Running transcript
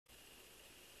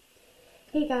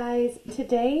Hey guys,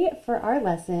 today for our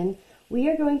lesson, we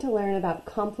are going to learn about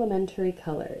complementary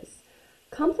colors.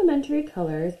 Complementary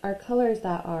colors are colors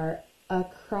that are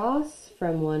across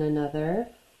from one another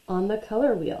on the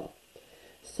color wheel.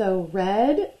 So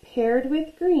red paired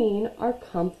with green are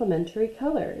complementary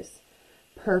colors.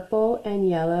 Purple and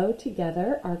yellow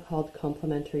together are called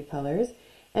complementary colors,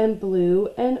 and blue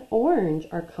and orange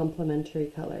are complementary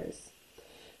colors.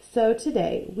 So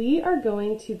today we are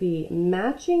going to be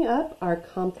matching up our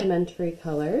complementary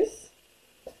colors,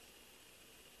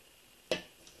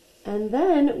 and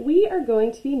then we are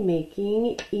going to be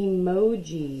making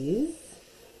emojis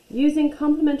using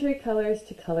complementary colors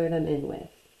to color them in with.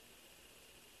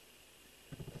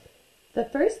 The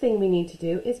first thing we need to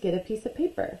do is get a piece of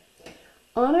paper.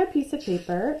 On our piece of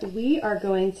paper, we are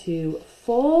going to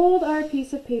fold our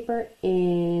piece of paper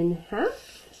in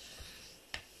half.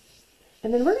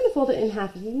 And then we're going to fold it in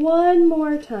half one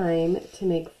more time to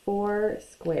make 4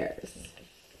 squares.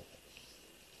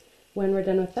 When we're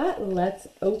done with that, let's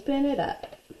open it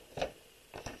up.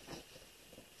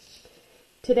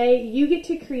 Today, you get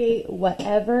to create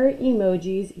whatever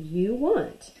emojis you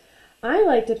want. I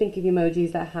like to think of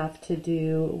emojis that have to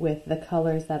do with the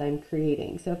colors that I'm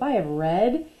creating. So if I have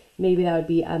red, maybe that would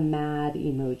be a mad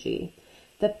emoji.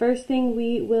 The first thing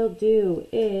we will do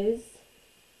is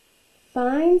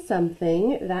find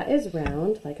something that is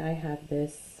round, like I have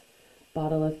this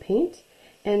bottle of paint,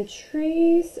 and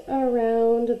trace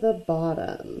around the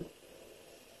bottom.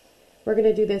 We're going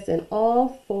to do this in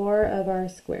all 4 of our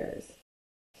squares.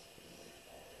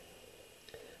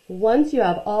 Once you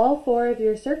have all 4 of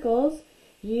your circles,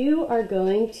 you are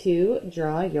going to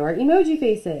draw your emoji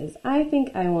faces. I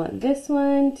think I want this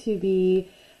one to be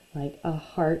like a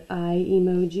heart eye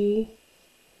emoji.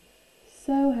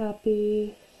 So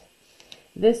happy.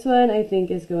 This one I think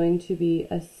is going to be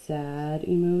a sad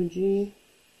emoji.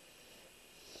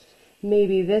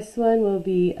 Maybe this one will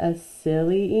be a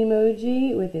silly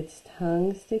emoji with its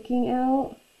tongue sticking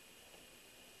out.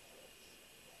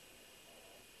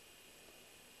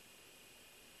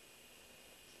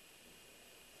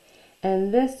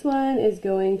 And this one is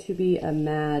going to be a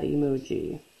mad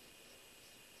emoji.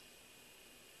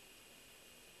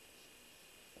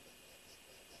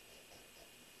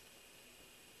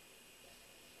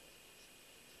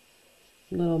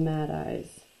 Little mad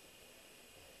eyes.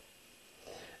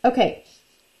 Okay,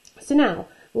 so now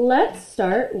let's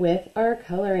start with our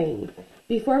coloring.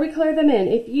 Before we color them in,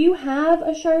 if you have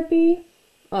a Sharpie,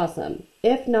 awesome.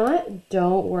 If not,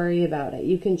 don't worry about it.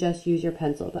 You can just use your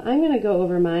pencil. But I'm going to go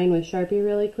over mine with Sharpie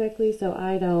really quickly so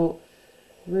I don't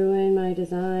ruin my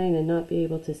design and not be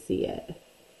able to see it.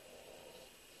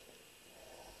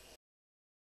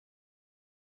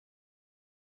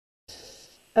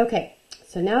 Okay.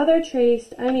 So now they're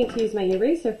traced. I need to use my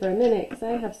eraser for a minute because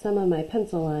I have some of my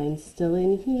pencil lines still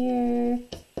in here.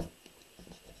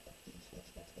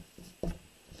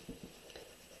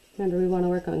 Remember, we want to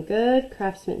work on good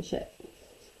craftsmanship.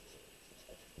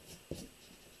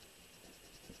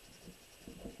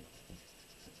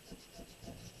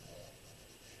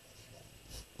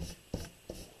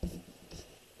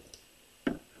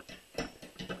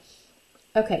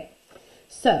 Okay,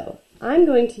 so I'm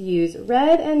going to use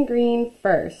red and green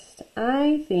first.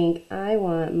 I think I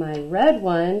want my red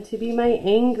one to be my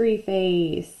angry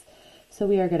face. So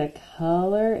we are going to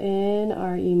color in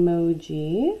our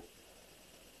emoji.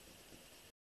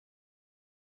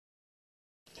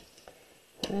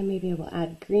 And maybe we'll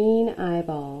add green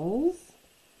eyeballs.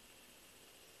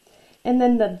 And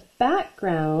then the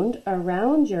background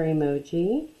around your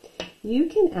emoji, you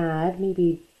can add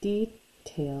maybe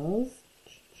details.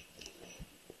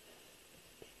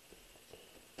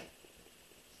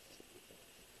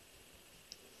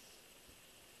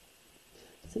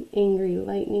 Some angry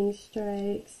lightning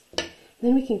strikes. And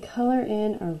then we can color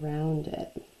in around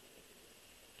it.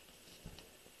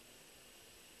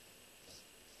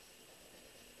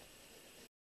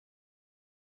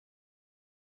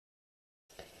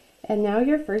 And now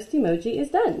your first emoji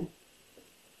is done.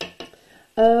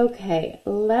 Okay,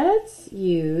 let's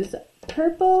use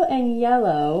purple and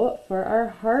yellow for our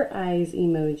heart eyes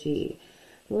emoji.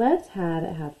 Let's have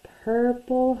it have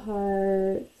purple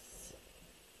hearts.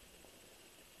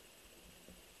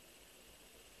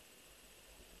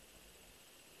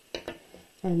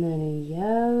 And then a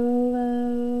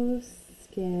yellow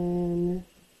skin.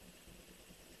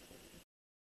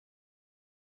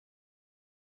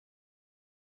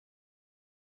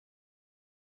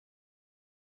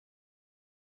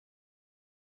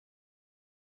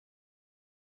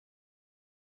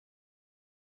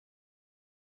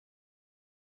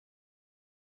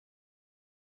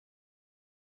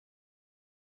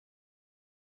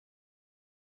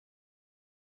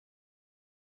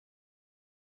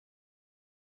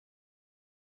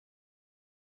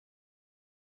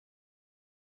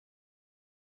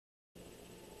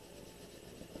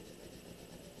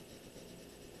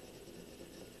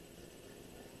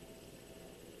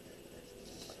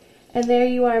 And there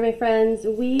you are, my friends.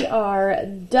 We are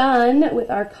done with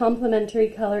our complementary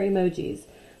color emojis.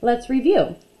 Let's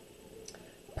review.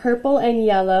 Purple and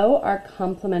yellow are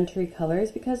complementary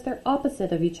colors because they're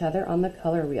opposite of each other on the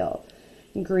color wheel.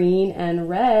 Green and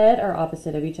red are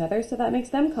opposite of each other, so that makes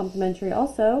them complementary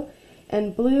also.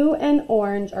 And blue and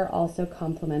orange are also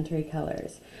complementary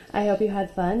colors. I hope you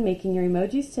had fun making your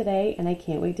emojis today, and I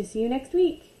can't wait to see you next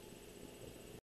week.